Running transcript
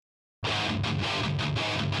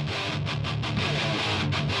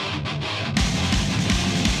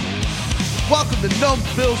Welcome to Numb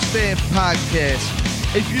Bills Fan Podcast.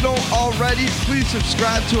 If you don't already, please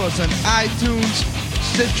subscribe to us on iTunes,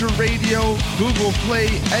 Stitcher Radio, Google Play,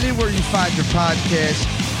 anywhere you find your podcast.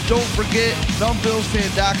 Don't forget,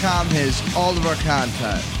 numbbillsfan.com has all of our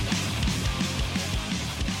content.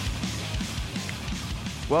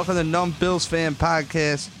 Welcome to Numb Bills Fan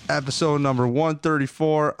Podcast, episode number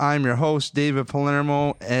 134. I'm your host, David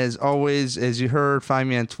Palermo. As always, as you heard, find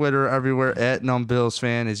me on Twitter everywhere at Numb Bills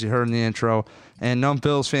Fan, as you heard in the intro. And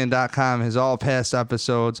numbbillsfan.com has all past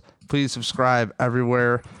episodes. Please subscribe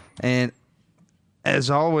everywhere. And as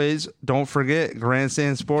always, don't forget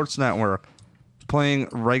Grandstand Sports Network, playing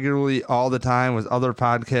regularly all the time with other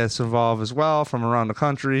podcasts involved as well from around the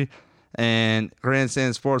country. And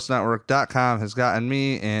grandstandsportsnetwork.com has gotten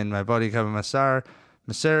me and my buddy Kevin Massare,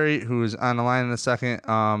 who is on the line in a second,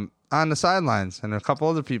 on the sidelines, and a couple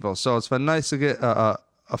other people. So it's been nice to get a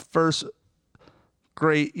first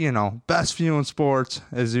great, best view in sports,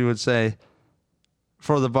 as you would say,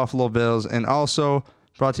 for the Buffalo Bills. And also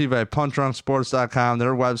brought to you by punchdrunksports.com.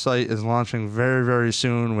 Their website is launching very, very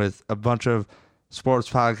soon with a bunch of sports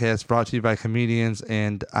podcasts brought to you by comedians,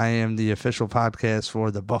 and I am the official podcast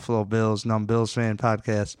for the Buffalo Bills, Numb Bills Fan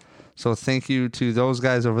Podcast. So thank you to those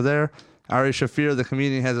guys over there. Ari Shafir, the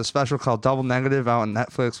comedian, has a special called Double Negative out on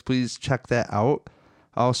Netflix. Please check that out.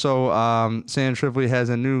 Also, Sam Tripoli has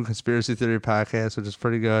a new conspiracy theory podcast, which is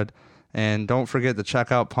pretty good. And don't forget to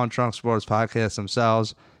check out Punch Drunk Sports Podcast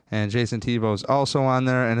themselves. And Jason Tebow is also on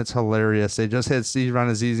there, and it's hilarious. They just had Steve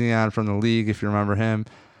Renazizi on from the league, if you remember him.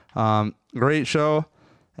 Great show.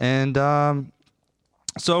 And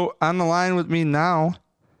so on the line with me now,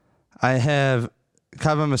 I have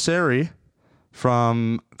Kevin Massare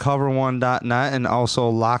from cover1.net and also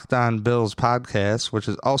Locked On Bills podcast, which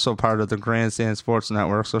is also part of the Grandstand Sports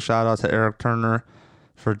Network. So shout out to Eric Turner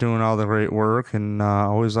for doing all the great work and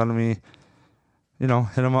always letting me, hit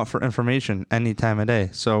him up for information any time of day.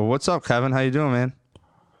 So what's up, Kevin? How you doing, man?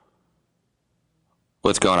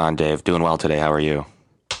 What's going on, Dave? Doing well today. How are you?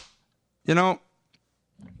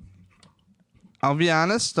 I'll be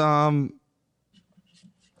honest. I've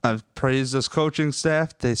praised this coaching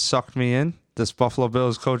staff. They sucked me in, this Buffalo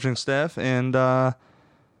Bills coaching staff. And, all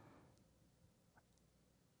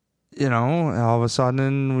of a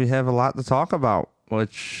sudden we have a lot to talk about,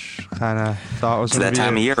 which kind of thought was that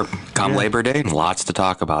time of year. Come Labor Day, lots to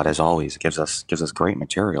talk about, as always. It gives us great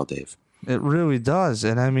material, Dave. It really does.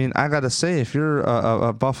 And I mean, I got to say, if you're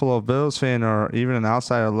a Buffalo Bills fan or even an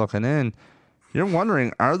outsider looking in, you're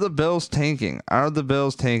wondering, are the Bills tanking? Are the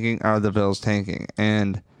Bills tanking? Are the Bills tanking?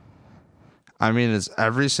 And I mean, it's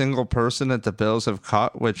every single person that the Bills have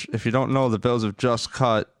cut, which if you don't know, the Bills have just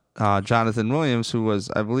cut Jonathan Williams, who was,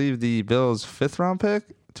 I believe, the Bills' 5th round pick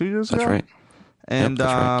 2 years ago. That's right. And,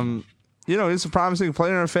 that's right. He's a promising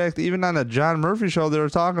player. In fact, even on a John Murphy show, they were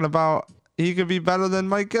talking about he could be better than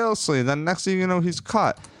Mike Gillisley. Then next thing you know, he's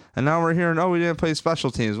cut. And now we're hearing, we didn't play special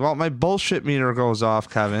teams. Well, my bullshit meter goes off,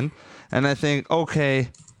 Kevin. And I think, okay,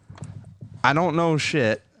 I don't know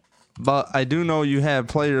shit, but I do know you have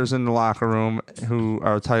players in the locker room who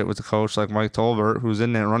are tight with the coach, like Mike Tolbert, who's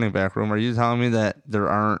in that running back room. Are you telling me that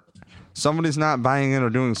somebody's not buying in or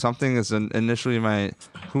doing something is initially my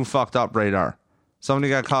who fucked up radar? Somebody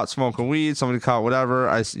got caught smoking weed, somebody caught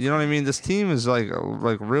whatever. You know what I mean? This team is like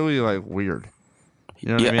really like weird. You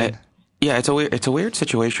know what I mean? It's a weird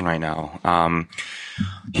situation right now.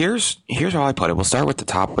 Here's how I put it. We'll start with the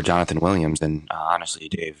top with Jonathan Williams, and honestly,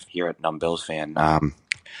 Dave, here at Numb Bills Fan,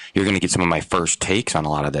 you're going to get some of my first takes on a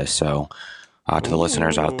lot of this. So to the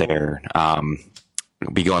listeners out there,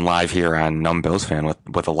 we'll be going live here on Numb Bills Fan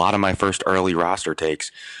with a lot of my first early roster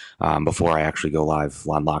takes before I actually go live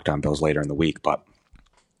on Locked On Bills later in the week. But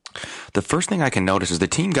the first thing I can notice is the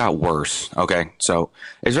team got worse. Okay, so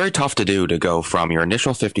it's very tough to go from your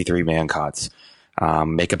initial 53-man cuts,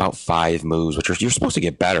 make about 5 moves, which you're supposed to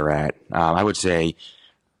get better at. I would say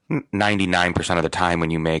 99% of the time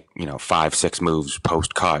when you make 5-6 moves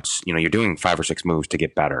post cuts, you're doing 5 or 6 moves to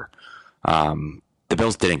get better. The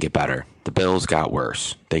Bills didn't get better. The Bills got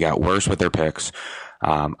worse. They got worse with their picks.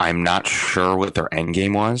 I'm not sure what their end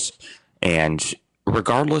game was, and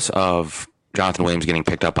regardless of Jonathan Williams getting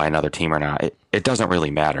picked up by another team or not, it doesn't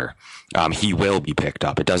really matter. He will be picked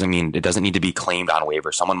up. It doesn't need to be claimed on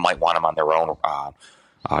waivers. Someone might want him on their own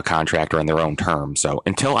contract or in their own terms. So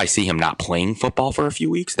until I see him not playing football for a few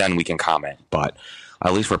weeks, then we can comment. But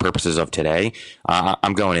at least for purposes of today,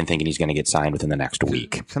 I'm going in thinking he's going to get signed within the next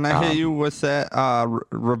week. Can I hit you with that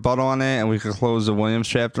rebuttal on it, and we can close the Williams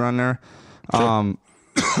chapter on there? Sure.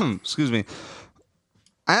 Excuse me.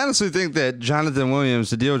 I honestly think that Jonathan Williams,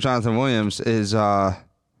 the deal with Jonathan Williams is it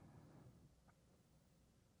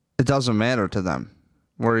doesn't matter to them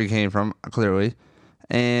where he came from, clearly.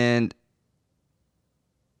 And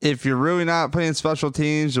if you're really not playing special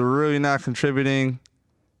teams, you're really not contributing,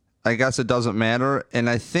 I guess it doesn't matter. And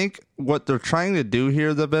I think what they're trying to do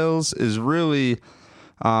here, the Bills, is really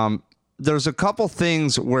there's a couple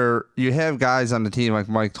things where you have guys on the team like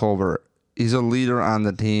Mike Tolbert. He's a leader on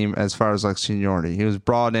the team as far as like seniority. He was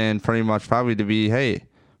brought in pretty much probably to be, hey,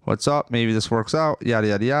 what's up? Maybe this works out, yada,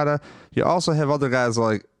 yada, yada. You also have other guys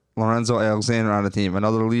like Lorenzo Alexander on the team,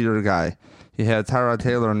 another leader guy. You have Tyrod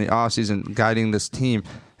Taylor in the offseason guiding this team.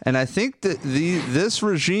 And I think that this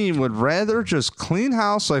regime would rather just clean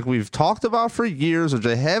house like we've talked about for years, which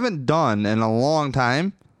they haven't done in a long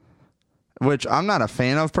time, which I'm not a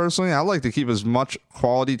fan of personally. I like to keep as much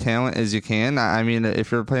quality talent as you can. I mean,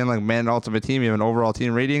 if you're playing like Madden Ultimate Team, you have an overall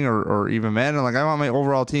team rating or even Madden. Like, I want my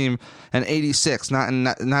overall team an 86,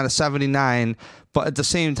 not a 79. But at the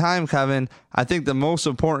same time, Kevin, I think the most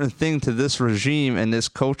important thing to this regime and this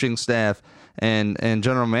coaching staff and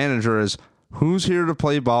general manager is who's here to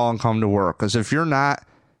play ball and come to work. Because if you're not,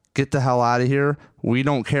 get the hell out of here. We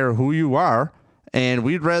don't care who you are. And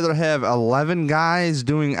we'd rather have 11 guys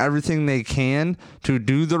doing everything they can to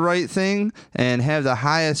do the right thing and have the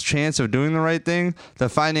highest chance of doing the right thing than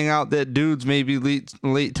finding out that dudes may be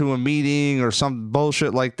late to a meeting or some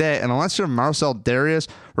bullshit like that. And unless you're Marcel Darius,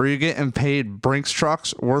 where you're getting paid Brinks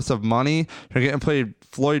trucks worth of money, you're getting paid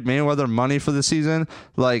Floyd Mayweather money for the season,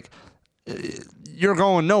 like, you're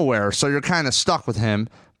going nowhere. So you're kind of stuck with him.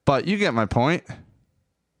 But you get my point.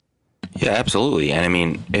 Yeah, absolutely. And I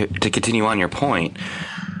mean, to continue on your point,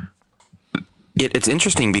 it's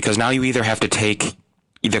interesting because now you either have to take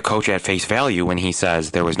the coach at face value when he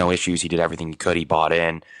says there was no issues, he did everything he could, he bought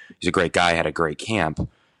in, he's a great guy, had a great camp.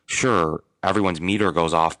 Sure, everyone's meter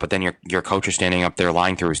goes off, but then your coach is standing up there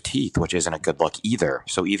lying through his teeth, which isn't a good look either.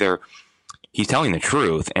 So either he's telling the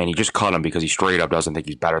truth and he just cut him because he straight up doesn't think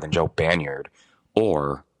he's better than Joe Banyard,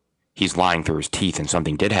 or he's lying through his teeth and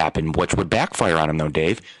something did happen, which would backfire on him though,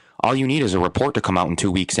 Dave. All you need is a report to come out in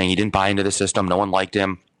 2 weeks saying he didn't buy into the system, no one liked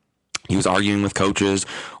him, he was arguing with coaches,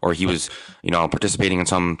 or he was, participating in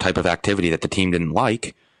some type of activity that the team didn't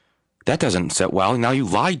like. That doesn't sit well. Now you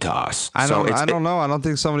lied to us. I don't know. I don't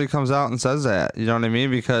think somebody comes out and says that. You know what I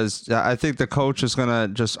mean? Because I think the coach is going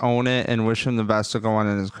to just own it and wish him the best to go on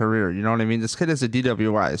in his career. You know what I mean? This kid is a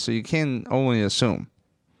DWI, so you can only assume.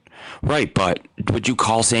 Right, but would you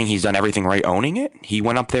call saying he's done everything right owning it? He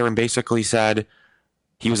went up there and basically said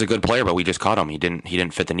he was a good player, but we just cut him. He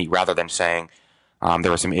didn't fit the need. Rather than saying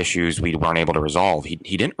there were some issues we weren't able to resolve, he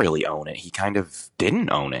didn't really own it. He kind of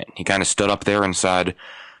didn't own it. He kind of stood up there and said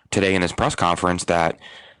today in his press conference that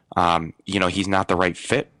he's not the right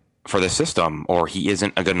fit for the system, or he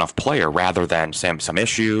isn't a good enough player. Rather than some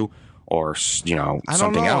issue or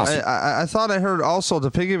something else. I thought I heard also,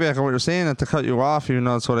 to piggyback on what you're saying, and to cut you off, even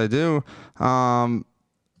though that's what I do,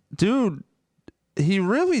 dude. He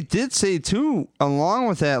really did say, too, along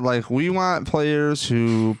with that, like, we want players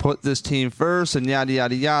who put this team first and yada,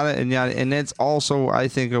 yada, yada, and yada. And it's also, I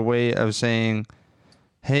think, a way of saying,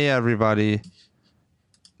 hey, everybody,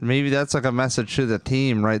 maybe that's like a message to the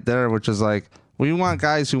team right there, which is like, we want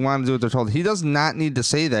guys who want to do what they're told. He does not need to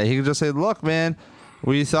say that. He can just say, look, man,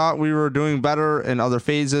 we thought we were doing better in other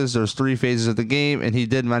phases. There's 3 phases of the game, and he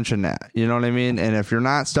did mention that. You know what I mean? And if you're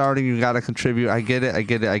not starting, you got to contribute. I get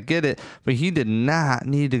it. But he did not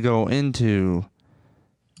need to go into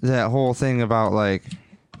that whole thing about, like,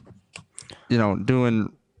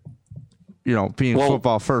 doing, being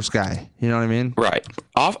football first guy. You know what I mean? Right.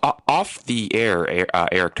 Off the air,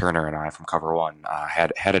 Eric Turner and I from Cover One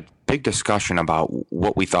had a big discussion about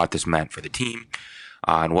what we thought this meant for the team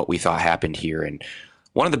and what we thought happened here. And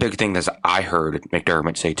one of the big things I heard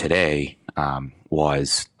McDermott say today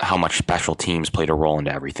was how much special teams played a role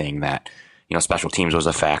into everything, that, special teams was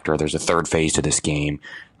a factor. There's a third phase to this game.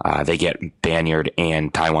 They get Banyard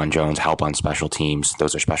and Tywan Jones help on special teams.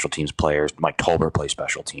 Those are special teams players. Mike Tolbert plays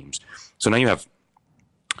special teams. So now you have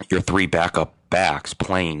your 3 backup backs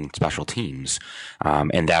playing special teams.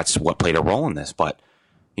 And that's what played a role in this. But,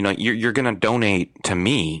 you're going to donate to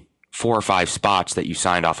me 4 or 5 spots that you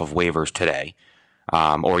signed off of waivers today.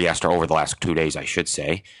 Or over the last 2 days, I should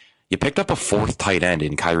say. You picked up a 4th tight end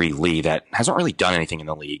in Kyrie Lee that hasn't really done anything in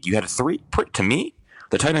the league. You had 3, to me,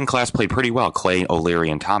 the tight end class played pretty well. Clay, O'Leary,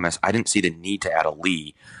 and Thomas. I didn't see the need to add a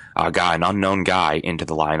Lee guy, an unknown guy, into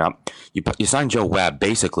the lineup. You signed Joe Webb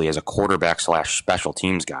basically as a quarterback / special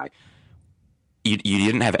teams guy. you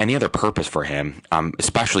didn't have any other purpose for him,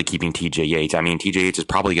 especially keeping TJ Yates. I mean, TJ Yates is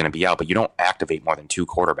probably going to be out, but you don't activate more than 2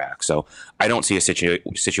 quarterbacks. So I don't see a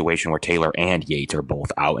situation where Taylor and Yates are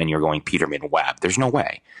both out and you're going Peterman Webb. There's no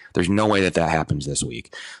way. There's no way that happens this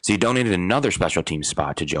week. So you donated another special team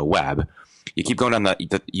spot to Joe Webb. You keep going down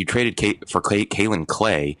you traded for Kalen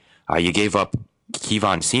Clay. You gave up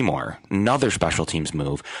Kevon Seymour, another special teams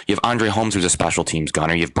move. You have Andre Holmes, who's a special teams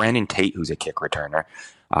gunner. You have Brandon Tate, who's a kick returner.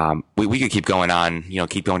 We could keep going on,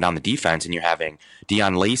 keep going down the defense, and you're having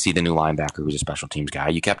Deion Lacey, the new linebacker, who's a special teams guy.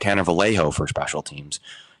 You kept Tanner Vallejo for special teams.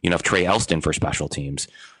 You have Trey Elston for special teams.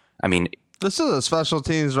 I mean, this is a special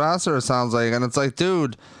teams roster, it sounds like, and it's like,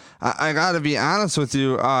 dude, I got to be honest with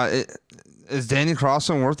you. Is Danny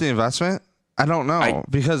Crossman worth the investment? I don't know,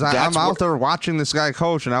 because I'm out there watching this guy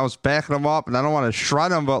coach, and I was backing him up, and I don't want to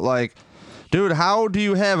shred him, but like, dude, how do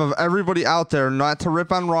you have of everybody out there, not to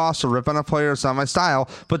rip on Ross or rip on a player, it's not my style,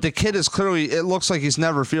 but the kid is clearly, it looks like he's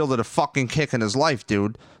never fielded a fucking kick in his life,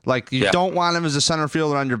 dude. Like, you don't want him as a center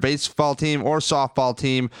fielder on your baseball team or softball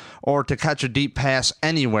team or to catch a deep pass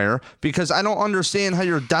anywhere, because I don't understand how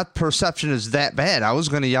your depth perception is that bad. I was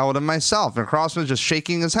going to yell at him myself, and Crossman's just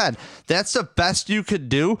shaking his head. That's the best you could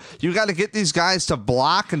do. You got to get these guys to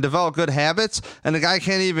block and develop good habits, and the guy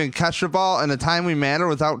can't even catch the ball in a timely manner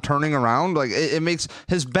without turning around. Like, it makes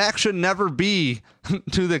his back should never be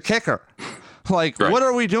to the kicker. Like, right. What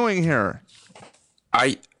are we doing here?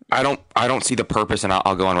 I don't see the purpose, and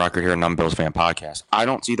I'll go on record here, Numb Bills Fan Podcast. I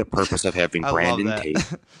don't see the purpose of having Brandon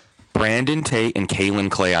Tate and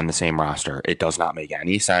Kalen Clay on the same roster. It does not make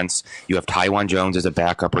any sense. You have Taiwan Jones as a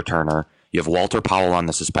backup returner. You have Walter Powell on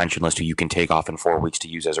the suspension list, who you can take off in 4 weeks to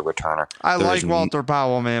use as a returner. I like Walter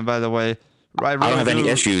Powell, man, by the way. I don't have any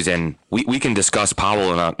issues, and we can discuss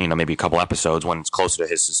Powell in maybe a couple episodes when it's closer to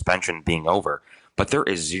his suspension being over. But there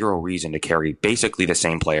is zero reason to carry basically the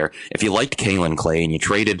same player. If you liked Kalen Clay and you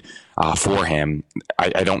traded for him,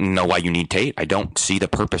 I don't know why you need Tate. I don't see the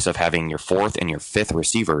purpose of having your 4th and your 5th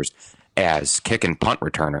receivers as kick and punt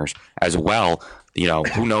returners as well.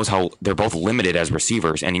 Who knows how they're both limited as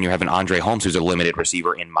receivers. And then you have an Andre Holmes, who's a limited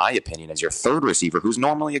receiver, in my opinion, as your 3rd receiver, who's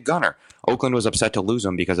normally a gunner. Oakland was upset to lose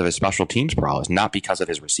him because of his special teams prowess, not because of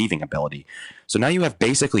his receiving ability. So now you have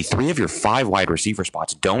basically 3 of your 5 wide receiver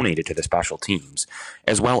spots donated to the special teams,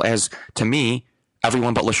 as well as, to me,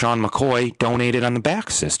 everyone but LaShawn McCoy donated on the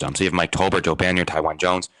back system. So you have Mike Tolbert, Joe Banyard, Taiwan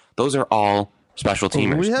Jones. Those are all special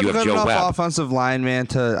teamers. We have you a have good Joe enough Webb. offensive line, man,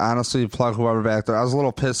 to honestly plug whoever back there. I was a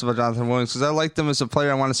little pissed about Jonathan Williams because I liked him as a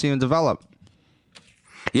player. I want to see him develop.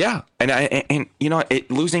 Yeah, and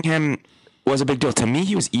losing him was a big deal. To me,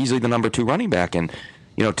 he was easily the number 2 running back, and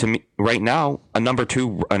to me right now, a number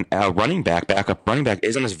 2 running back, backup running back,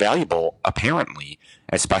 isn't as valuable apparently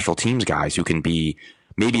as special teams guys who can be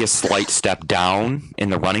maybe a slight step down in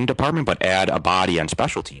the running department, but add a body on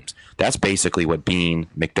special teams. That's basically what Bean,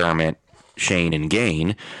 McDermott, Shane, and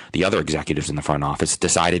Gain, the other executives in the front office,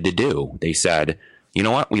 decided to do. They said, you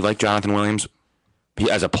know what? We like Jonathan Williams.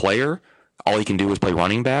 As a player, all he can do is play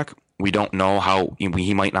running back. We don't know how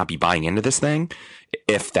he might not be buying into this thing,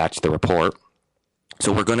 if that's the report.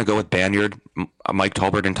 So we're going to go with Banyard, Mike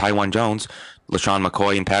Tolbert, and Taiwan Jones, LaShawn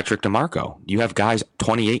McCoy, and Patrick DeMarco. You have guys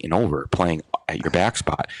 28 and over playing at your back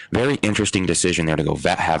spot. Very interesting decision there to go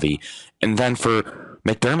vet heavy. And then for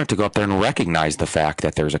McDermott to go up there and recognize the fact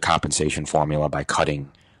that there's a compensation formula by cutting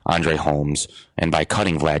Andre Holmes and by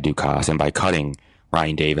cutting Vlad Dukas and by cutting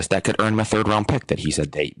Ryan Davis that could earn him a 3rd-round pick that he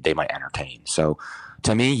said they might entertain. So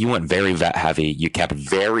to me, you went very vet heavy. You kept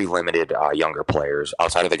very limited younger players.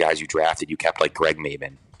 Outside of the guys you drafted, you kept like Greg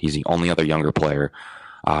Maben. He's the only other younger player.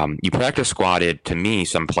 You practice squadded, to me,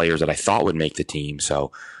 some players that I thought would make the team.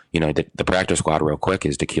 So, the practice squad real quick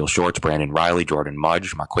is Da'Keil Shorts, Brandon Riley, Jordan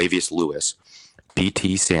Mudge, Marquavius Lewis,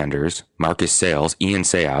 B.T. Sanders, Marcus Sales, Ian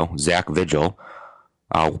Seau, Zach Vigil,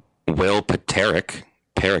 Will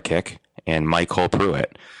Parakick, and Michael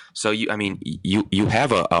Pruitt. So you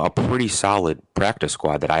have a pretty solid practice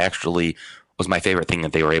squad that I actually was my favorite thing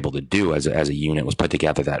that they were able to do as a unit was put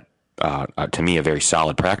together that to me a very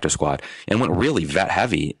solid practice squad and went really vet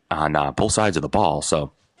heavy on both sides of the ball.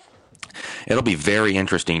 So it'll be very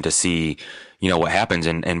interesting to see what happens.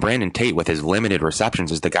 And Brandon Tate, with his limited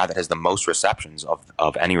receptions, is the guy that has the most receptions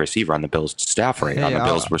of any receiver on the Bills staff on the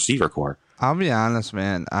Bills receiver core. I'll be honest,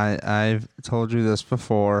 man. I've told you this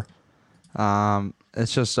before.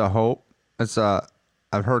 It's just a hope.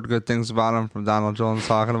 I've heard good things about him from Donald Jones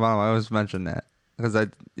talking about him. I always mention that because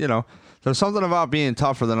there's something about being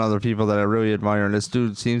tougher than other people that I really admire. And this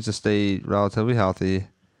dude seems to stay relatively healthy.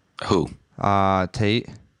 Who? Tate.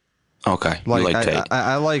 Okay. You like Tate.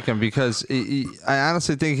 I like him because I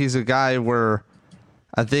honestly think he's a guy where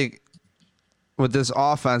I think with this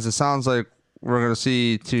offense, it sounds like we're going to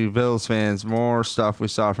see, to Bills fans, more stuff we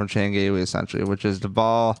saw from Chan Gateway, essentially, which is the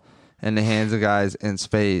ball in the hands of guys in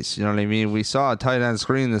space. You know what I mean? We saw a tight end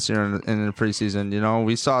screen this year in the preseason. You know,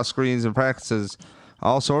 we saw screens in practices,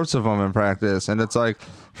 all sorts of them in practice. And it's like,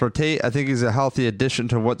 for Tate, I think he's a healthy addition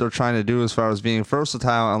to what they're trying to do as far as being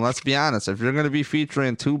versatile. And let's be honest, if you're going to be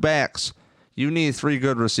featuring 2 backs, you need 3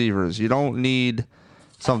 good receivers. You don't need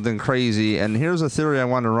something crazy. And here's a theory I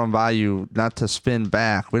want to run by you, not to spin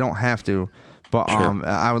back. We don't have to. But Sure.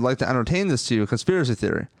 I would like to entertain this to you, conspiracy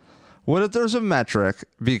theory. What if there's a metric,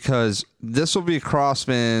 because this will be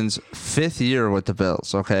Crossman's 5th year with the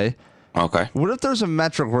Bills, okay? Okay. What if there's a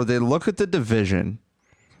metric where they look at the division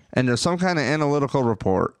and there's some kind of analytical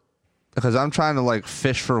report, because I'm trying to like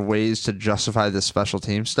fish for ways to justify this special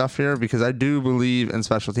team stuff here, because I do believe in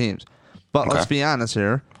special teams. But let's be honest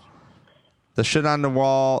here. The shit on the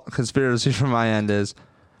wall conspiracy from my end is,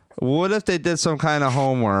 what if they did some kind of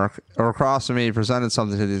homework, or Crossman maybe presented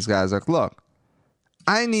something to these guys like, look,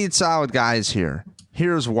 I need solid guys here.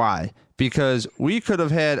 Here's why. Because we could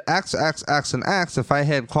have had X, X, X, and X if I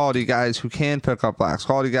had quality guys who can pick up blacks,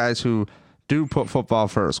 quality guys who do put football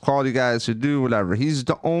first, quality guys who do whatever. He's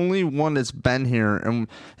the only one that's been here. And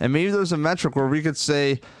maybe there's a metric where we could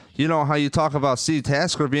say, you know how you talk about Steve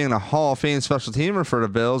Tasker being a Hall of Fame special teamer for the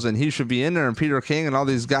Bills, and he should be in there, and Peter King and all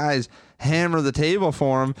these guys hammer the table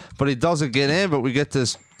for him, but he doesn't get in, but we get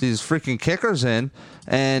these freaking kickers in.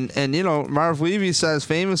 And you know, Marv Levy says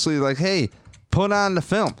famously, like, hey, put on the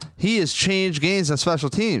film. He has changed games on special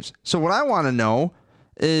teams. So what I want to know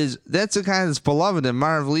is, that's the guy that's beloved in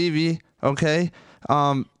Marv Levy, okay?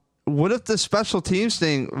 What if the special teams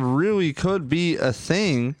thing really could be a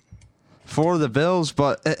thing for the Bills,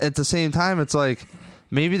 but at the same time, it's like,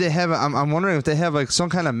 maybe they have, I'm wondering if they have like some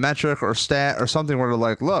kind of metric or stat or something where they're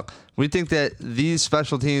like, look, we think that these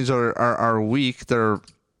special teams are weak. They're,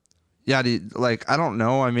 like, I don't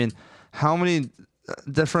know. I mean, how many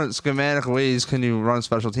different schematic ways can you run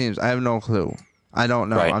special teams? I have no clue. I don't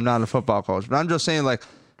know. Right. I'm not a football coach, but I'm just saying, like,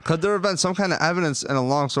 could there have been some kind of evidence, and a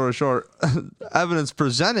long story short, evidence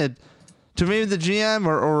presented to maybe the GM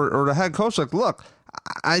or the head coach, like, look,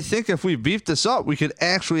 I think if we beef this up, we could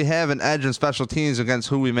actually have an edge in special teams against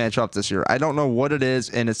who we match up this year. I don't know what it is,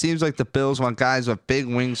 and it seems like the Bills want guys with big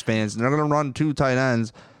wingspans, and they're going to run 2 tight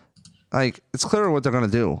ends. Like, it's clear what they're going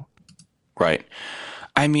to do. Right.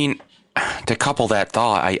 I mean, to couple that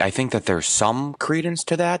thought, I think that there's some credence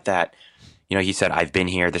to that, you know, he said, I've been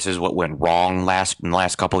here. This is what went wrong in the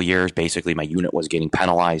last couple of years. Basically, my unit was getting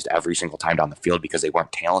penalized every single time down the field because they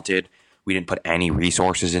weren't talented. We didn't put any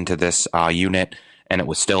resources into this unit. And it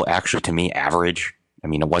was still actually, to me, average. I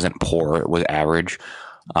mean, it wasn't poor. It was average.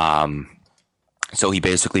 So he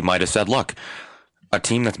basically might have said, look, a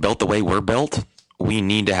team that's built the way we're built, we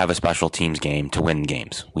need to have a special teams game to win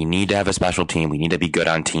games. We need to have a special team. We need to be good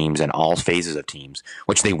on teams and all phases of teams,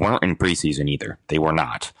 which they weren't in preseason either. They were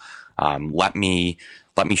not. Let me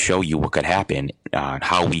show you what could happen,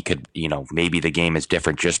 how we could, you know, maybe the game is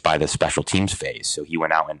different just by the special teams phase. So he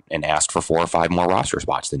went out and asked for 4 or 5 more roster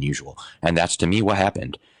spots than usual. And that's, to me, what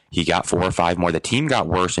happened. He got 4 or 5 more. The team got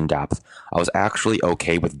worse in depth. I was actually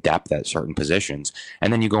okay with depth at certain positions.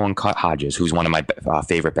 And then you go and cut Hodges, who's one of my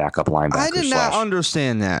favorite backup linebackers. I did not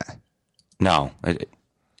understand that. No, it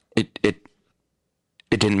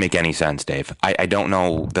didn't make any sense, Dave. I don't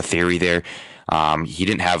know the theory there. He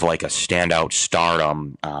didn't have like a standout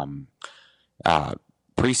stardom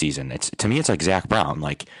preseason. To me, it's like Zach Brown.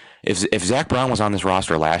 Like if Zach Brown was on this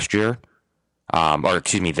roster last year,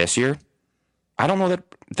 this year, I don't know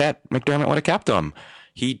that McDermott would have kept him.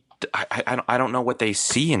 I don't know what they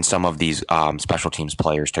see in some of these special teams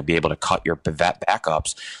players to be able to cut your vet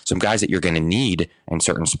backups, some guys that you're going to need in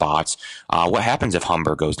certain spots. What happens if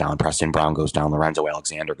Humber goes down, Preston Brown goes down, Lorenzo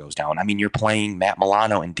Alexander goes down? I mean, you're playing Matt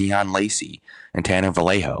Milano and Deion Lacey and Tanner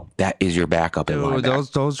Vallejo. That is your backup in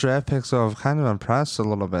linebacker. Those draft picks have kind of impressed a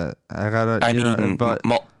little bit.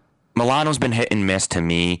 Milano's been hit and miss to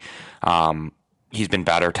me. He's been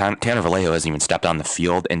better. Tanner Vallejo hasn't even stepped on the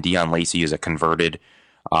field, and Deion Lacey is a converted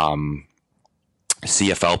CFL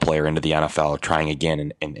player into the NFL, trying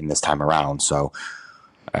again in this time around. So,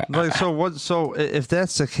 So if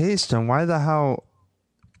that's the case, then why the hell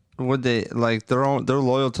would they they're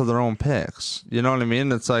loyal to their own picks? You know what I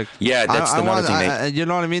mean? It's like, yeah, that's another thing. You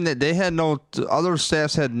know what I mean? That they had other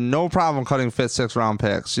staffs had no problem cutting 5th, 6th round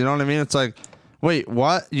picks. You know what I mean? It's like, wait,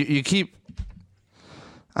 what? You keep?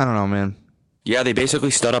 I don't know, man. Yeah, they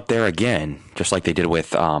basically stood up there again, just like they did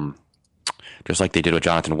with Jonathan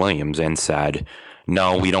Williams, and said,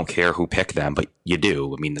 no, we don't care who picked them, but you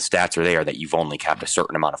do. I mean, the stats are there that you've only kept a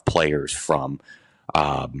certain amount of players from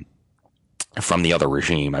from the other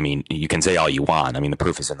regime. I mean, you can say all you want. I mean, the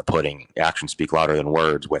proof is in the pudding. Actions speak louder than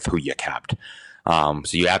words with who you kept. So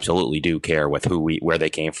you absolutely do care with where they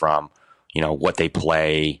came from, what they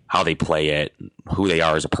play, how they play it, who they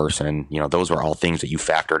are as a person. Those were all things that you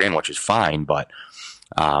factored in, which is fine, but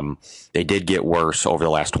they did get worse over the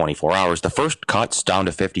last 24 hours. The first cuts down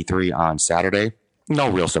to 53 on Saturday. No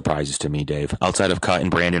real surprises to me, Dave. Outside of cutting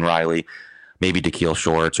Brandon Riley, maybe Da'Keil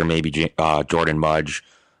Shorts, or maybe Jordan Mudge,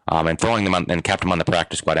 and throwing them on, and kept them on the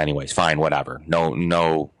practice squad anyways. Fine, whatever.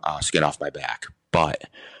 No skin off my back. But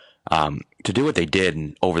to do what they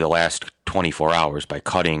did over the last 24 hours by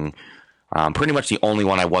cutting pretty much the only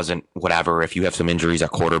one I wasn't, whatever, if you have some injuries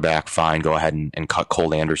at quarterback, fine, go ahead and cut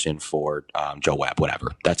Cole Anderson for Joe Webb,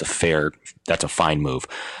 whatever. That's a fine move.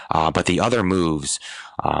 But the other moves,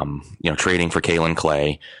 trading for Kalen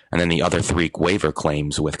Clay, and then the other 3 waiver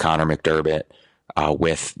claims with Connor McDermott,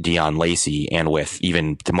 with Deion Lacey, and with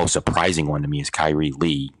even the most surprising one to me is Kyrie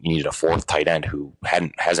Lee. You needed a 4th tight end who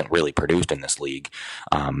hasn't really produced in this league.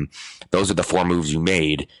 Those are the 4 moves you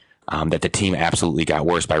made. That the team absolutely got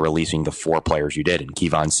worse by releasing the 4 players you did in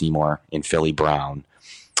Kevon Seymour, in Philly Brown,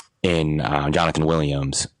 in Jonathan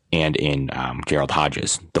Williams, and in Gerald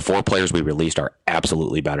Hodges. The 4 players we released are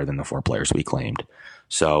absolutely better than the 4 players we claimed.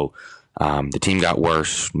 So the team got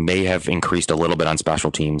worse, may have increased a little bit on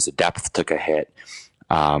special teams. The depth took a hit.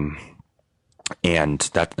 And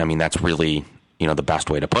that's really, the best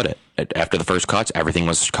way to put it. After the first cuts, everything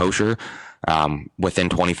was kosher. Within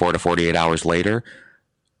 24 to 48 hours later,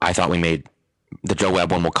 I thought we made the Joe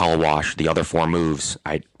Webb one. We'll call a wash. The other 4 moves,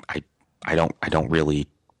 I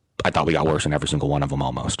thought we got worse in every single one of them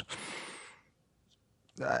almost.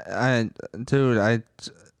 I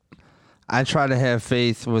try to have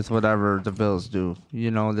faith with whatever the Bills do.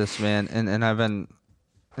 This, man, and I've been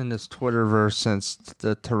in this Twitterverse since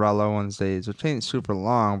the Terrell Owens days, which ain't super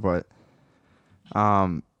long, but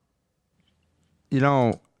I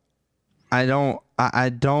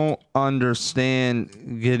don't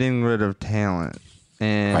understand getting rid of talent.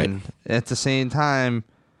 And At the same time,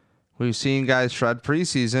 we've seen guys shred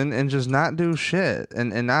preseason and just not do shit.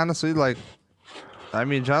 And honestly,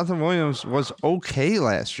 Jonathan Williams was okay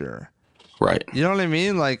last year. Right. You know what I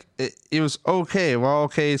mean? It was okay. Well,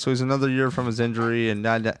 okay, so he's another year from his injury and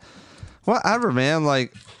whatever, man.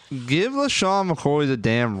 Give LaShawn McCoy the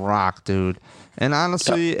damn rock, dude. And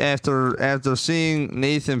honestly, after seeing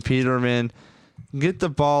Nathan Peterman get the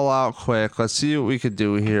ball out quick, let's see what we could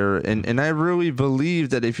do here. And I really believe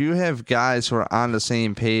that if you have guys who are on the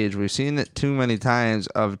same page, we've seen it too many times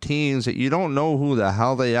of teams that you don't know who the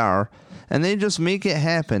hell they are, and they just make it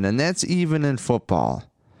happen. And that's even in football.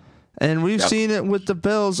 And we've seen it with the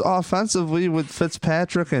Bills offensively with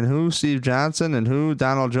Fitzpatrick and Steve Johnson and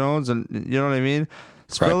Donald Jones, and you know what I mean?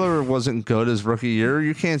 Spiller wasn't good his rookie year.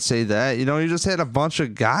 You can't say that. You just had a bunch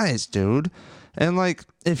of guys, dude. And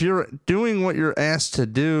if you're doing what you're asked to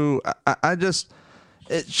do, it's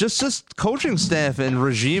just this coaching staff and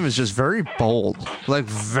regime is just very bold,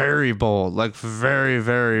 very bold, very,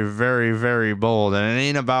 very, very, very bold. And it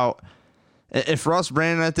ain't about if Russ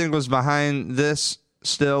Brandon, I think, was behind this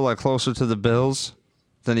still, closer to the Bills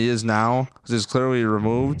than he is now, because he's clearly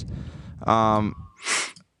removed.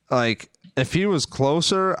 If he was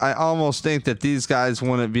closer, I almost think that these guys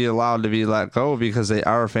wouldn't be allowed to be let go because they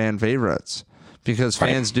are fan favorites. Because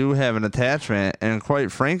fans do have an attachment, and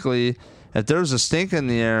quite frankly, if there's a stink in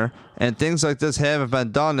the air and things like this haven't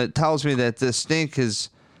been done, it tells me that this stink has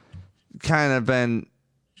kind of been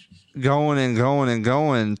going and going and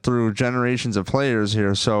going through generations of players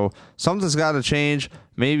here. So something's got to change.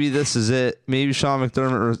 Maybe this is it. Maybe Sean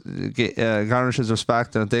McDermott garnishes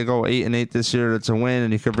respect, and if they go 8-8 this year, it's a win,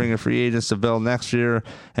 and you could bring a free agents to build next year,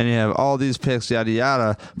 and you have all these picks, yada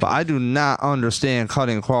yada. But I do not understand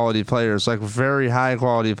cutting quality players, very high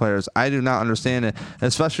quality players. I do not understand it,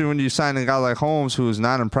 especially when you sign a guy like Holmes, who is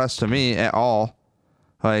not impressed to me at all.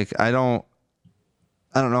 I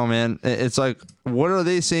don't know, man. It's what are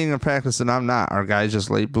they seeing in practice that I'm not? Are guys just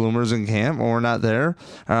late bloomers in camp, or we're not there?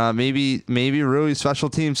 Maybe really special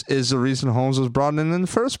teams is the reason Holmes was brought in the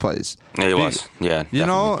first place. It was, yeah.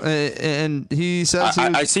 And he says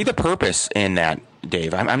I see the purpose in that,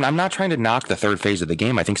 Dave. I'm not trying to knock the third phase of the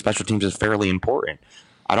game. I think special teams is fairly important.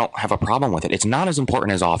 I don't have a problem with it. It's not as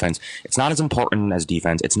important as offense. It's not as important as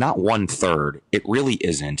defense. It's not 1/3. It really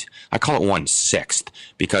isn't. I call it 1/6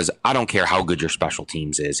 because I don't care how good your special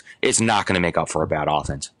teams is. It's not going to make up for a bad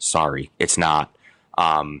offense. Sorry, it's not.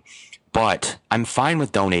 But I'm fine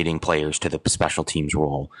with donating players to the special teams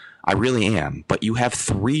role. I really am. But you have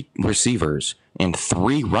 3 receivers and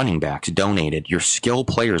 3 running backs donated. Your skill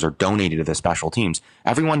players are donated to the special teams.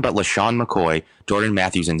 Everyone but LaShawn McCoy, Jordan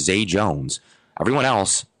Matthews, and Zay Jones, everyone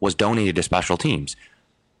else was donated to special teams.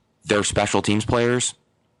 They're special teams players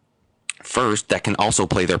first that can also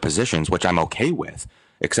play their positions, which I'm okay with,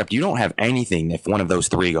 except you don't have anything if one of those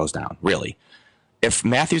 3 goes down, really. If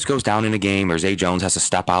Matthews goes down in a game or Zay Jones has to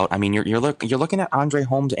step out, I mean, you're looking at Andre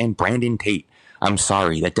Holmes and Brandon Tate. I'm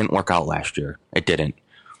sorry, that didn't work out last year. It didn't.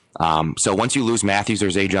 So once you lose Matthews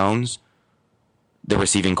or Zay Jones, the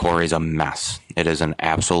receiving core is a mess. It is an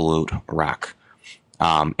absolute wreck.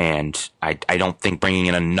 And I don't think bringing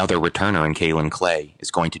in another returner in Kalen Clay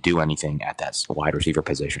is going to do anything at that wide receiver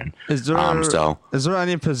position. Is there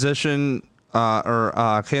any position or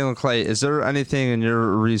Kalen Clay? Is there anything in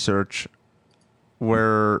your research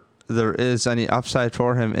where there is any upside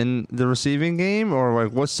for him in the receiving game, or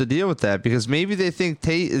like what's the deal with that? Because maybe they think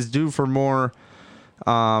Tate is due for more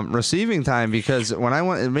receiving time, because when I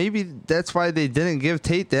went, maybe that's why they didn't give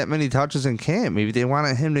Tate that many touches in camp. Maybe they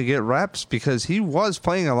wanted him to get reps because he was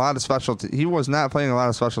playing a lot of he was not playing a lot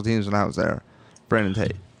of special teams when I was there, Brandon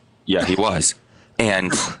Tate. Yeah, he was.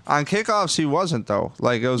 And on kickoffs, he wasn't though.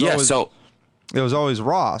 Like it was always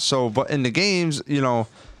raw. So, but in the games,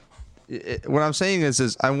 what I'm saying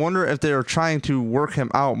is I wonder if they are trying to work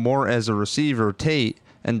him out more as a receiver, Tate,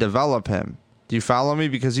 and develop him. Do you follow me?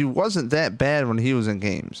 Because he wasn't that bad when he was in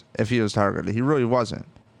games. If he was targeted, he really wasn't.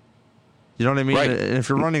 You know what I mean? Right. And if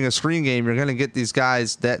you're running a screen game, you're going to get these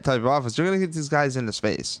guys, that type of offense, you're going to get these guys into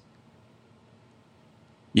space.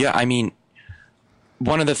 Yeah, I mean,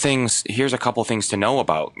 one of the things, here's a couple things to know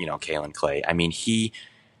about, Kalen Clay. I mean,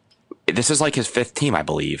 this is like his 5th team, I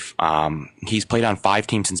believe. He's played on 5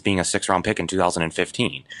 teams since being a 6th-round pick in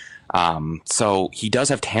 2015. So he does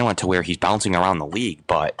have talent to where he's bouncing around the league,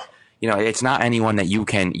 but it's not anyone that you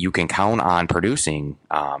can count on producing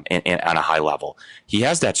on a high level. He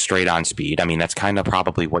has that straight on speed. I mean, that's kind of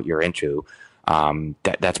probably what you're into.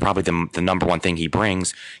 That's probably the number one thing he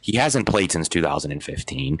brings. He hasn't played since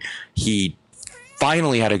 2015. He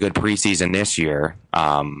finally had a good preseason this year.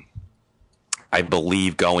 I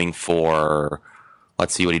believe going for,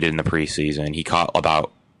 let's see what he did in the preseason. He caught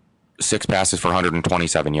about 6 passes for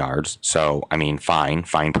 127 yards. So, I mean, fine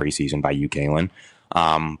preseason by you, Kalen.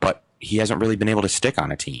 But he hasn't really been able to stick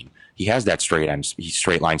on a team. He has that straight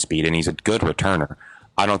line speed, and he's a good returner.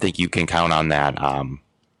 I don't think you can count on that.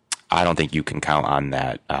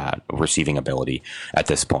 Receiving ability at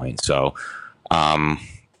this point. So,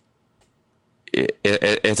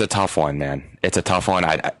 it's a tough one, man. It's a tough one.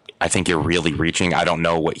 I think you're really reaching. I don't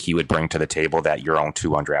know what he would bring to the table that your own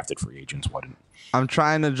 2 undrafted free agents wouldn't. I'm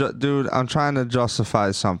trying to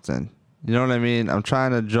justify something. You know what I mean? I'm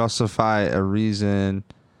trying to justify a reason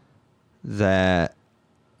that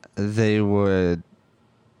they would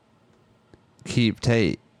keep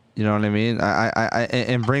Tate. You know what I mean? I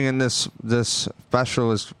and bringing this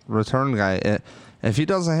specialist return guy, if he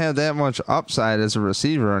doesn't have that much upside as a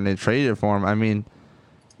receiver and they traded for him, I mean,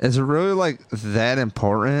 is it really like that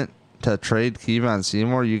important to trade Kevon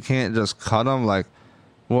Seymour? You can't just cut him. Like,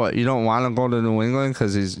 what? You don't want to go to New England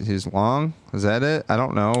because he's long? Is that it? I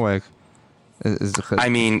don't know. Like, I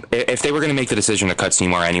mean, if they were going to make the decision to cut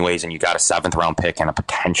Seymour anyways, and you got a 7th-round pick and a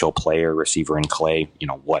potential player receiver in Clay,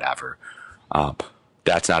 whatever.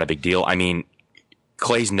 That's not a big deal. I mean,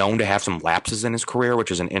 Clay's known to have some lapses in his career, which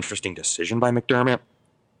is an interesting decision by McDermott.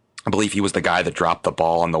 I believe he was the guy that dropped the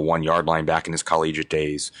ball on the 1-yard line back in his collegiate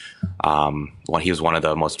days. When he was one of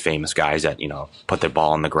the most famous guys that, put the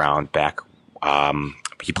ball on the ground back.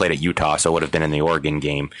 He played at Utah, so it would have been in the Oregon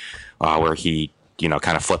game where he,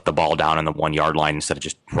 kind of flipped the ball down on the 1-yard line instead of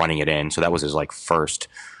just running it in. So that was his first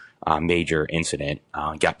major incident.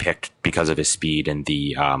 Got picked because of his speed in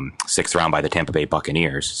the 6th round by the Tampa Bay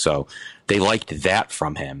Buccaneers. So they liked that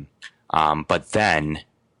from him. But then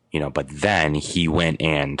he went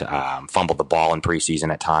and fumbled the ball in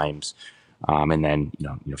preseason at times, and then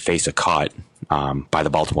faced a cut by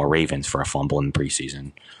the Baltimore Ravens for a fumble in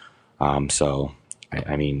preseason. So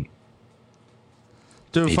I mean,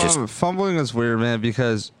 dude, fumbling is weird, man.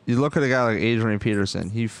 Because you look at a guy like Adrian Peterson,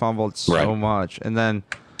 he fumbled so much, and then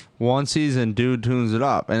one season, dude tunes it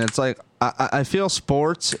up, and it's like I feel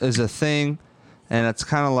sports is a thing, and it's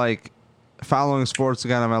kind of like following sports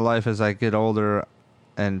again in my life as I get older.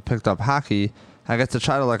 And picked up hockey, I get to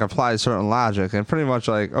try to apply certain logic and pretty much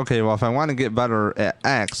okay, well, if I want to get better at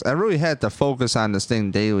X, I really had to focus on this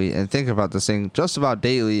thing daily and think about this thing just about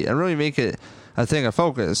daily and really make it a thing of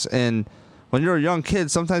focus. And when you're a young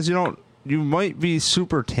kid, sometimes you might be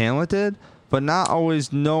super talented, but not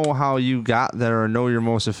always know how you got there or know your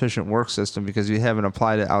most efficient work system because you haven't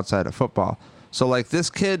applied it outside of football. So this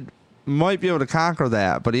kid might be able to conquer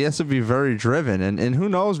that, but he has to be very driven. And who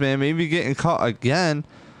knows, man? Maybe getting cut again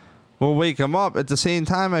will wake him up. At the same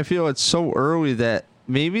time, I feel it's so early that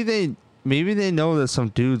maybe they know that some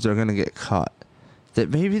dudes are gonna get cut. That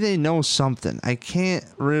maybe they know something. I can't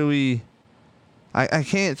really. I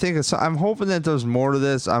can't think of. I'm hoping that there's more to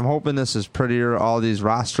this. I'm hoping this is prettier. All these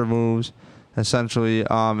roster moves, essentially.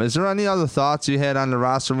 Is there any other thoughts you had on the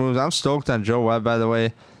roster moves? I'm stoked on Joe Webb, by the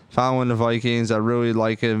way. Following the Vikings, I really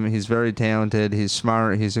like him. He's very talented. He's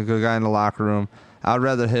smart. He's a good guy in the locker room. I'd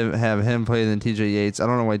rather have him play than T.J. Yates. I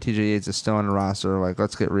don't know why T.J. Yates is still on the roster. Like,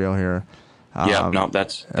 let's get real here.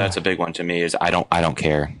 That's a big one to me. Is I don't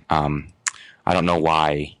care. I don't know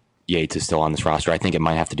why Yates is still on this roster. I think it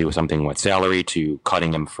might have to do with something with salary to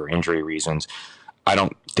cutting him for injury reasons. I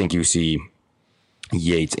don't think you see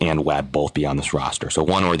Yates and Webb both be on this roster. So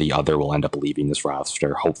one or the other will end up leaving this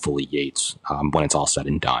roster, hopefully Yates, when it's all said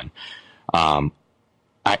and done. I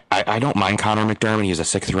don't mind Connor McDermott. He's a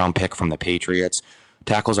 6th-round pick from the Patriots.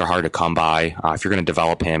 Tackles are hard to come by. If you're going to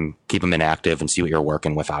develop him, keep him inactive and see what you're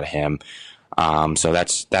working with out of him. So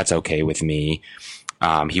that's okay with me.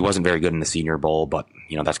 He wasn't very good in the Senior Bowl, but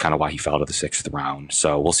that's kind of why he fell to the 6th round.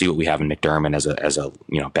 So we'll see what we have in McDermott as a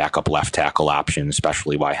backup left tackle option,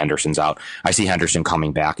 especially while Henderson's out. I see Henderson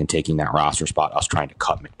coming back and taking that roster spot. Us trying to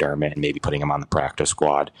cut McDermott and maybe putting him on the practice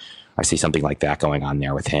squad. I see something like that going on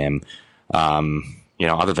there with him.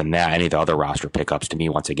 Other than that, any of the other roster pickups to me,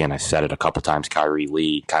 once again, I said it a couple times, Kyrie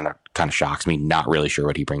Lee kind of shocks me. Not really sure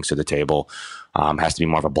what he brings to the table. Has to be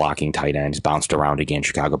more of a blocking tight end. He's bounced around again,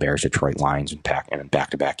 Chicago Bears, Detroit Lions, and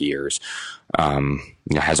back-to-back years.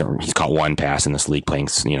 He's caught one pass in this league playing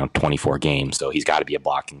 24 games, so he's got to be a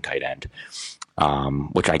blocking tight end,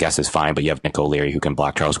 which I guess is fine. But you have Nick O'Leary who can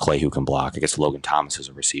block, Charles Clay who can block. I guess Logan Thomas is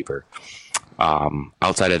a receiver.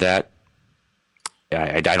 Outside of that,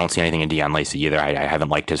 I don't see anything in Deion Lacey either. I haven't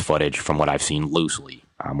liked his footage from what I've seen loosely,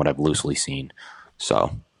 seen.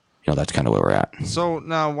 So, that's kind of where we're at. So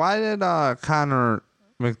now, why did Connor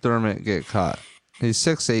McDermott get cut? He's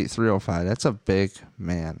 6'8", 305. That's a big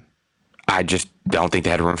man. I just don't think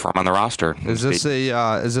they had room for him on the roster. Is this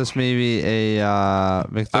maybe a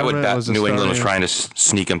McDermott? I would bet New England was trying to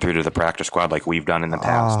sneak him through to the practice squad like we've done in the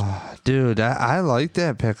past. Dude, I like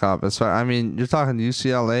that pickup. You're talking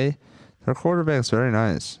UCLA. Their quarterback's very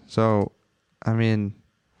nice. So,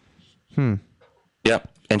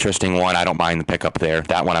 Yep, interesting one. I don't mind the pickup there.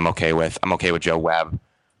 That one I'm okay with. I'm okay with Joe Webb.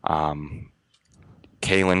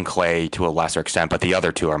 Kalen Clay to a lesser extent, but the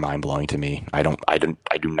other two are mind-blowing to me. I do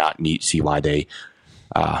not see why they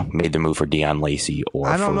made the move for Deion Lacey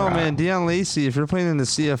I don't know, man. Deion Lacey, if you're playing in the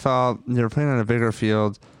CFL, you're playing on a bigger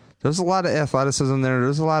field. There's a lot of athleticism there.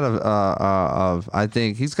 There's a lot of I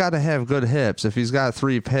think he's got to have good hips if he's got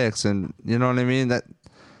 3 picks, and you know what I mean.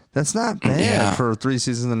 That's not bad for 3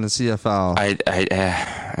 seasons in the CFL.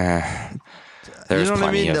 There's you know what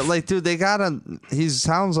I mean? of, like, dude, they gotta. He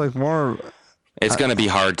sounds like more. It's going to be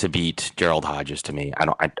hard to beat Gerald Hodges to me.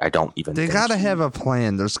 I don't even. They got to have a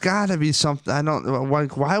plan. There's got to be something. I don't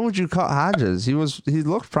like. Why would you cut Hodges? He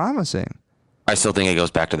looked promising. I still think it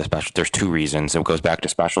goes back to the special. There's 2 reasons. It goes back to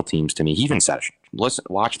special teams to me. He even said,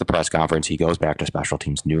 watch the press conference. He goes back to special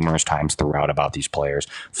teams numerous times throughout about these players.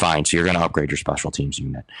 Fine. So you're going to upgrade your special teams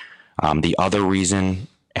unit. The other reason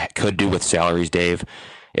could do with salaries, Dave.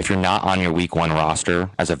 If you're not on your week 1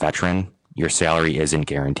 roster as a veteran, your salary isn't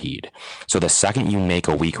guaranteed. So the second you make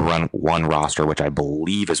a week 1 roster, which I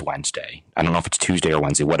believe is Wednesday, I don't know if it's Tuesday or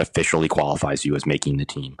Wednesday, what officially qualifies you as making the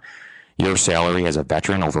team, your salary as a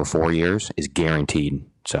veteran over 4 years is guaranteed.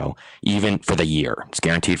 So even for the year, it's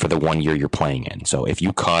guaranteed for the 1 year you're playing in. So if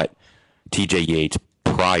you cut TJ Yates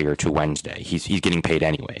prior to Wednesday, he's getting paid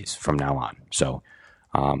anyways from now on. So,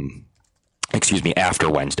 after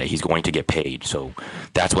Wednesday, he's going to get paid. So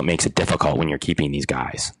that's what makes it difficult when you're keeping these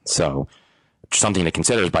guys. So something to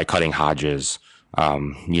consider is by cutting Hodges,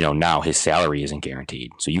 now his salary isn't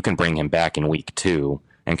guaranteed. So you can bring him back in week 2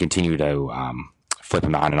 and continue to flip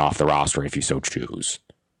him on and off the roster if you so choose.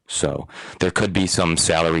 So there could be some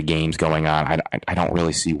salary games going on. I don't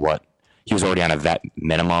really see what he was already on a vet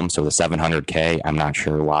minimum. So the $700K, I'm not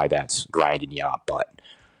sure why that's grinding you up, but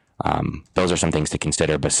those are some things to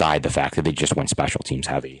consider beside the fact that they just went special teams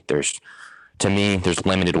heavy. There's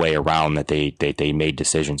limited way around that they made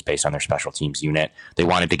decisions based on their special teams unit. They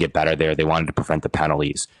wanted to get better there. They wanted to prevent the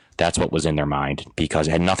penalties. That's what was in their mind because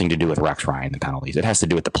it had nothing to do with Rex Ryan, the penalties. It has to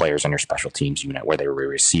do with the players on your special teams unit where they were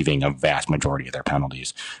receiving a vast majority of their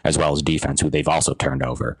penalties, as well as defense, who they've also turned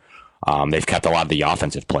over. They've kept a lot of the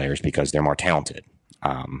offensive players because they're more talented.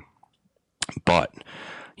 But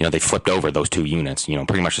they flipped over those two units.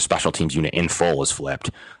 Pretty much the special teams unit in full is flipped,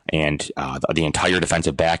 and the entire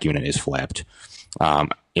defensive back unit is flipped. The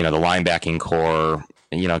linebacking core,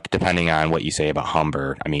 depending on what you say about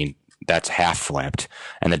Humber, I mean, that's half flipped,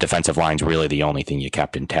 and the defensive line's really the only thing you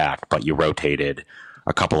kept intact, but you rotated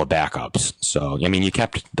a couple of backups. So, I mean, you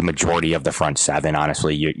kept the majority of the front seven,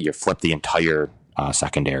 honestly. You flipped the entire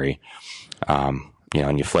secondary, and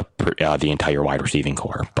you flipped the entire wide receiving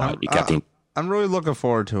core, but you kept the... I'm really looking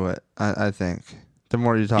forward to it, I think, the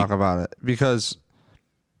more you talk about it, because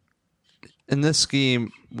in this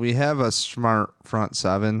scheme, we have a smart front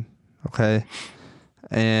seven, okay?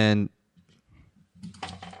 And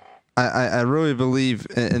I really believe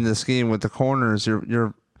in the scheme with the corners. If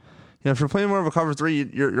you're playing more of a cover three,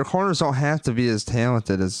 your corners don't have to be as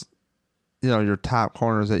talented as your top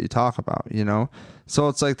corners that you talk about. So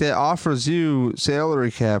it's like that offers you salary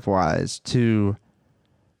cap wise to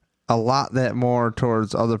a lot that more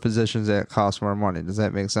towards other positions that cost more money. Does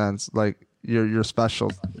that make sense? Like your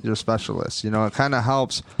specialists. It kind of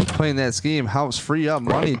helps playing that scheme helps free up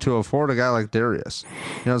money to afford a guy like Darius.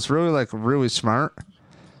 It's really smart.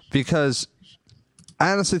 Because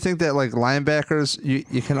I honestly think that like linebackers,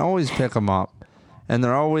 you can always pick them up, and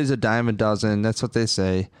they're always a dime a dozen. That's what they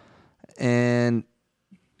say, and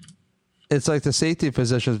it's like the safety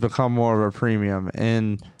positions become more of a premium.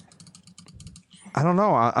 And I don't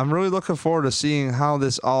know. I'm really looking forward to seeing how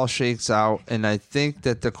this all shakes out, and I think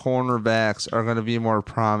that the cornerbacks are going to be more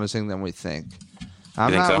promising than we think.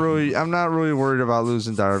 I'm not really worried about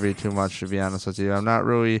losing Darby too much, to be honest with you. I'm not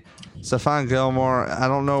really. Stephon Gilmore, I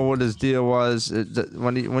don't know what his deal was.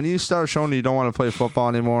 When you start showing you don't want to play football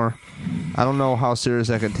anymore, I don't know how serious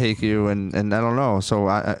that can take you, and I don't know. So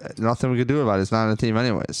nothing we could do about it. It's not on the team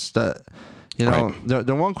anyways.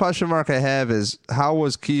 The one question mark I have is how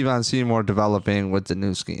was Kevon Seymour developing with the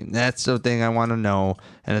new scheme? That's the thing I want to know.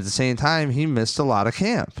 And at the same time, he missed a lot of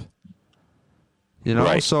camp.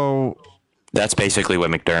 Right. So that's basically what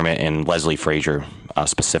McDermott and Leslie Frazier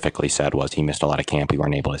specifically said was he missed a lot of camp. We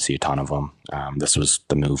weren't able to see a ton of them. This was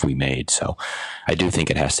the move we made. So I do think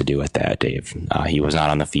it has to do with that, Dave. He was not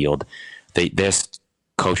on the field. This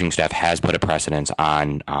coaching staff has put a precedence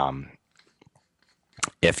on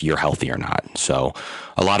if you're healthy or not. So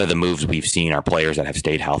a lot of the moves we've seen are players that have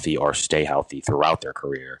stayed healthy or stay healthy throughout their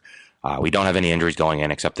career. We don't have any injuries going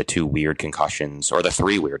in except the two weird concussions, or the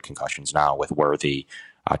three weird concussions now with Worthy,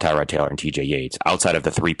 Tyrod Taylor, and TJ Yates. Outside of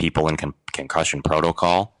the three people in concussion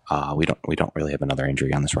protocol, we don't really have another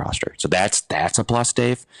injury on this roster. So that's a plus,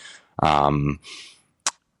 Dave. You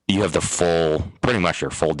have pretty much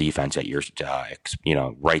your full defense at your,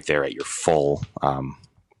 right there at your full.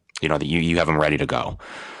 That you have them ready to go.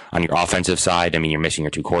 On your offensive side, I mean, you're missing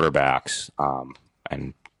your two quarterbacks,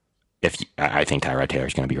 and I think Tyrod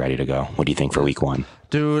Taylor's going to be ready to go. What do you think for week one?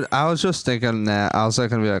 Dude, I was just thinking that. I was going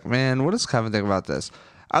to be like, man, what does Kevin think about this?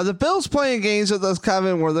 Are the Bills playing games with us,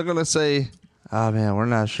 Kevin, where they're going to say, oh, man, we're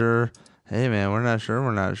not sure. Hey, man, we're not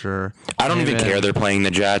sure. I don't even care they're playing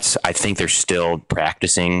the Jets. I think they're still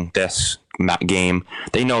practicing this game.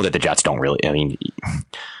 They know that the Jets don't really,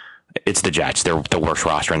 it's the Jets. They're the worst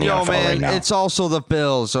roster in the NFL right now. It's also the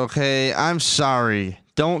Bills, okay? I'm sorry.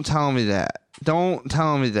 Don't tell me that.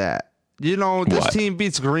 This team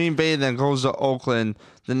beats Green Bay, then goes to Oakland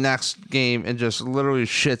the next game and just literally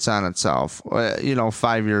shits on itself,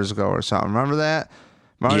 5 years ago or something. Remember that?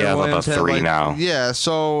 Mario Williams about three now. Yeah,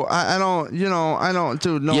 so I don't,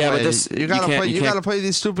 dude, no way. But you gotta play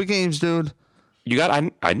these stupid games, dude.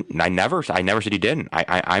 I never said you didn't.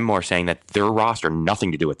 I'm more saying that their roster,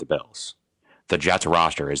 nothing to do with the Bills. The Jets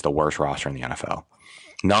roster is the worst roster in the NFL.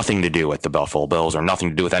 Nothing to do with the Buffalo Bills or nothing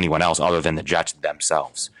to do with anyone else other than the Jets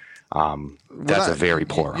themselves. That's a very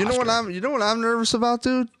poor roster. You know what I'm nervous about,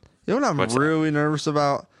 dude? You know what I'm really nervous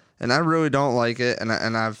about? And I really don't like it, and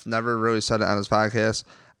I've never really said it on this podcast.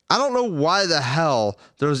 I don't know why the hell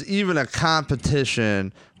there's even a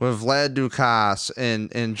competition with Vlad Dukas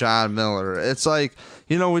and John Miller. It's like,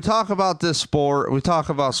 we talk about this sport, we talk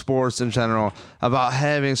about sports in general, about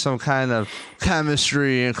having some kind of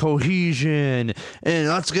chemistry and cohesion, and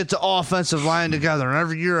let's get the offensive line together. And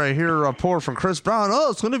every year I hear a report from Chris Brown,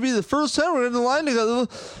 it's going to be the first time we're in the line together.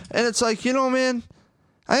 And it's like, man,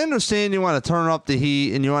 I understand you want to turn up the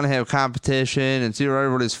heat and you want to have competition and see where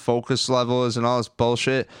everybody's focus level is and all this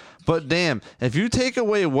bullshit. But damn, if you take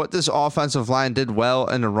away what this offensive line did well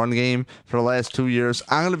in the run game for the last 2 years,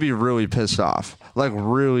 I'm going to be really pissed off. Like,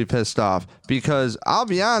 really pissed off. Because I'll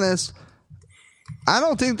be honest, I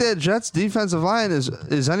don't think that Jets defensive line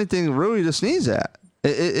is anything really to sneeze at.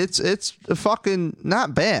 It's fucking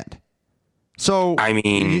not bad. So I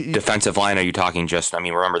mean, defensive line, are you talking just, I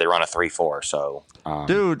mean, remember they run a 3-4, so.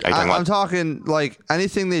 Dude, I'm talking like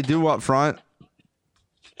anything they do up front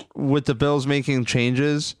with the Bills making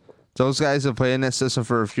changes. Those guys have played in that system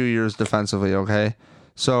for a few years defensively, okay?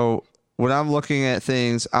 So when I'm looking at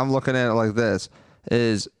things, I'm looking at it like this,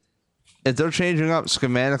 is if they're changing up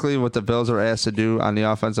schematically what the Bills are asked to do on the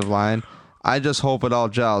offensive line, I just hope it all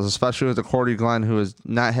gels, especially with the Cordy Glenn, who has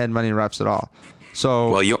not had many reps at all.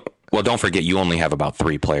 So well, don't forget you only have about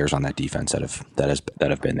 3 players on that defense that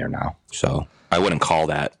have been there now. So I wouldn't call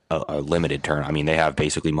that a limited turn. I mean, they have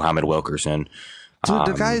basically Muhammad Wilkerson. Dude,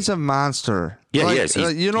 the guy's a monster. Yeah, he is.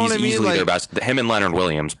 You know what I mean? Easily their best. Him and Leonard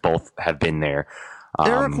Williams both have been there.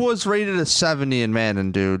 Eric Wood's rated a 70 in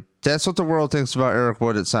Madden, dude. That's what the world thinks about Eric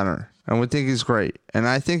Wood at center. And we think he's great. And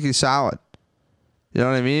I think he's solid. You know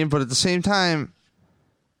what I mean? But at the same time,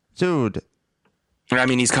 dude. I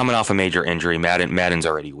mean, he's coming off a major injury. Madden's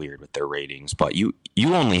already weird with their ratings. But you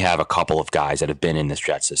only have a couple of guys that have been in this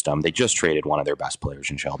Jet system. They just traded one of their best players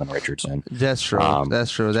in Sheldon Richardson. That's true. That's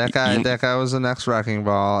true. That guy was the next wrecking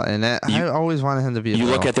ball. And I always wanted him to be a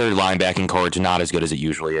look at their linebacking core. It's not as good as it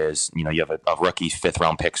usually is. You know, you have a rookie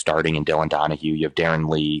 5th-round pick starting in Dylan Donahue. You have Darren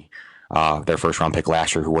Lee, their 1st-round pick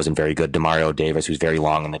last year, who wasn't very good. Demario Davis, who's very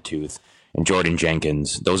long in the tooth. And Jordan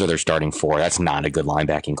Jenkins, those are their starting 4. That's not a good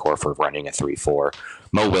linebacking core for running a 3-4.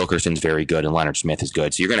 Mo Wilkerson's very good, and Leonard Smith is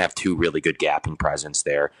good. So you're going to have 2 really good gapping presence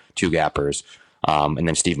there, 2 gappers. And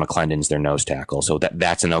then Steve McClendon's their nose tackle. So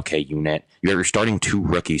that's an okay unit. You're starting 2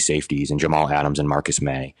 rookie safeties in Jamal Adams and Marcus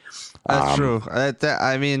May. That's true.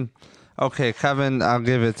 I mean, okay, Kevin, I'll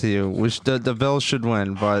give it to you. The Bills should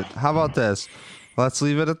win, but how about this? Let's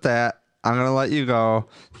leave it at that. I'm going to let you go.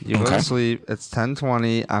 You go to sleep. It's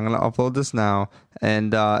 10:20. I'm going to upload this now.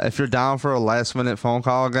 And if you're down for a last-minute phone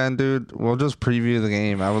call again, dude, we'll just preview the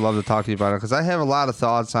game. I would love to talk to you about it because I have a lot of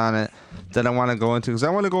thoughts on it that I want to go into. Because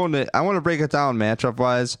I want to break it down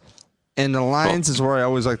matchup-wise. And the lines is where I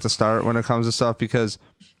always like to start when it comes to stuff because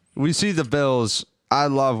we see the Bills. I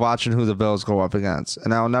love watching who the Bills go up against.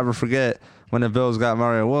 And I'll never forget when the Bills got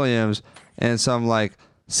Mario Williams and some,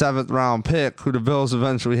 7th-round pick who the Bills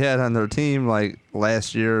eventually had on their team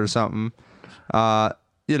last year or something.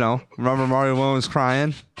 Remember Mario Williams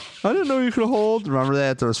crying? I didn't know you could hold. Remember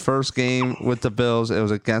that? There was first game with the Bills. It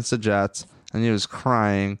was against the Jets, and he was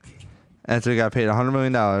crying after he got paid $100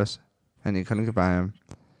 million, and he couldn't get by him.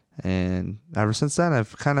 And ever since then,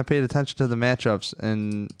 I've kind of paid attention to the matchups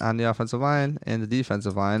on the offensive line and the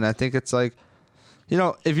defensive line. I think it's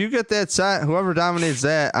if you get that set, whoever dominates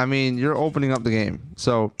that, I mean, you're opening up the game.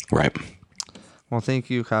 So, right. Well, thank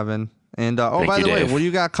you, Kevin. And by the way, what do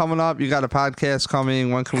you got coming up? You got a podcast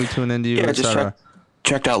coming. When can we tune into you? Yeah, just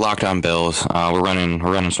checked out Locked On Bills. We're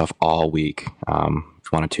running stuff all week. If you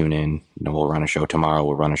want to tune in, we'll run a show tomorrow.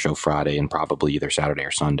 We'll run a show Friday, and probably either Saturday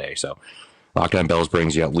or Sunday. So, Locked On Bills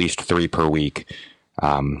brings you at least 3 per week.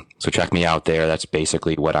 So check me out there. That's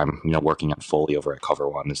basically what I'm, working on fully over at Cover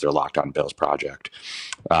One is their Locked On Bills project.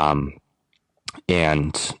 Pretty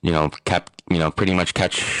much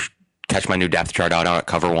catch my new depth chart out at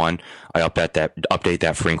Cover One. I update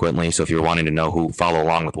that frequently. So if you're wanting to follow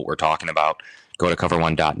along with what we're talking about, go to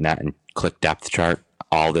cover1.net and click depth chart.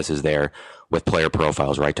 All this is there with player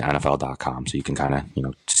profiles right to NFL.com. So you can kind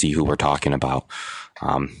of, see who we're talking about.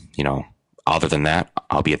 Other than that,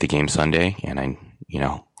 I'll be at the game Sunday and I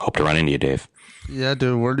hope to run into you, Dave. Yeah,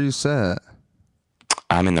 dude. Where do you sit?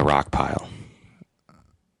 I'm in the rock pile.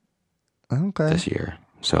 Okay. This year.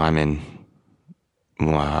 So I'm in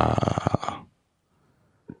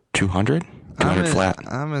 200 flat.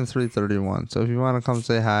 I'm in 331. So if you want to come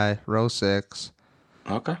say hi, row 6.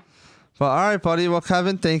 Okay. Well, all right, buddy. Well,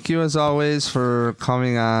 Kevin, thank you as always for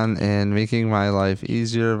coming on and making my life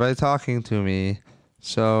easier by talking to me.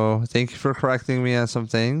 So thank you for correcting me on some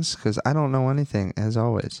things because I don't know anything, as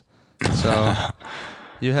always. So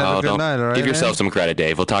you have a good night, all right? Give yourself some credit,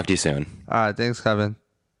 Dave. We'll talk to you soon. All right. Thanks, Kevin.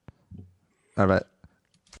 All right.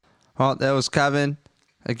 Well, that was Kevin.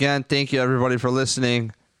 Again, thank you, everybody, for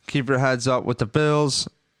listening. Keep your heads up with the Bills.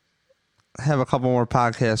 Have a couple more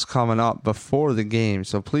podcasts coming up before the game,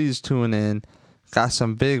 so please tune in. Got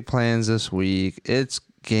some big plans this week. It's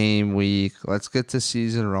game week. Let's get the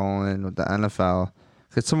season rolling with the NFL.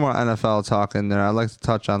 Get some more NFL talk in there. I'd like to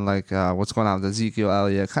touch on what's going on with Ezekiel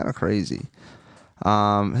Elliott. Kind of crazy.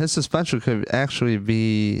 His suspension could actually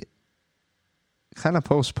be kind of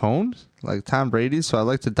postponed, like Tom Brady. So I'd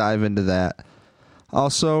like to dive into that.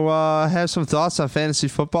 Also, have some thoughts on fantasy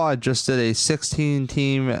football. I just did a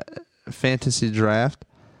 16-team fantasy draft,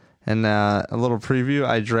 and a little preview.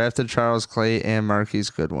 I drafted Charles Clay and Marquise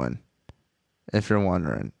Goodwin, if you're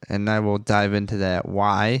wondering, and I will dive into that.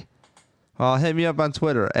 Why? Well, hit me up on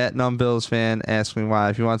Twitter at NumbBillsFan. Ask me why.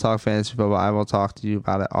 If you want to talk fantasy football, I will talk to you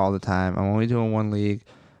about it all the time. I'm only doing one league.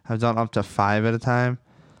 I've done up to 5 at a time.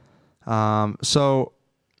 So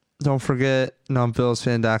don't forget,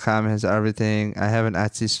 NumbBillsFan.com has everything. I have an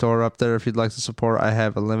Etsy store up there if you'd like to support. I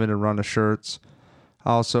have a limited run of shirts.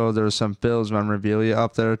 Also, there's some Bills memorabilia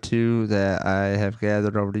up there too that I have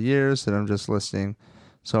gathered over the years that I'm just listing.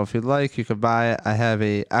 So if you'd like, you could buy it. I have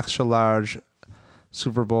a extra large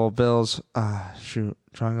Super Bowl Bills.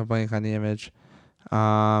 Drawing a blank on the image.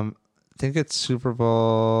 I think it's Super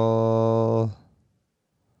Bowl.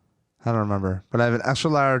 I don't remember, but I have an extra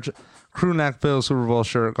large crew neck Bills Super Bowl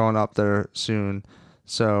shirt going up there soon.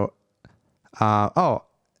 So,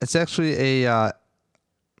 it's actually a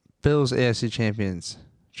Bills AFC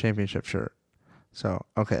Championship shirt. So,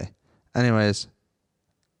 okay. Anyways,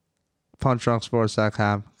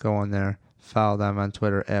 punchdrunksports.com. Go on there. Follow them on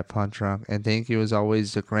Twitter at punchdrunk. And thank you, as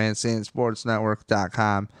always, to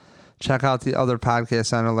grandstandsportsnetwork.com. Check out the other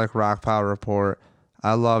podcasts on it, like Rock Power Report.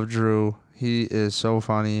 I love Drew. He is so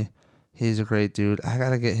funny. He's a great dude. I got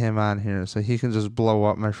to get him on here so he can just blow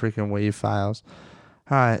up my freaking wave files.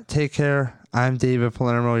 All right, take care. I'm David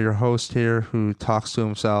Palermo, your host here, who talks to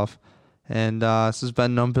himself. And this has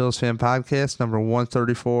been Numb Bills Fan Podcast, number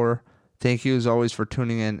 134. Thank you, as always, for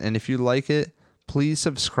tuning in. And if you like it, please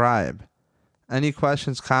subscribe. Any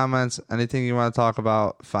questions, comments, anything you want to talk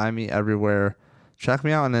about, find me everywhere. Check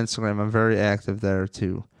me out on Instagram. I'm very active there,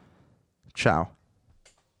 too. Ciao.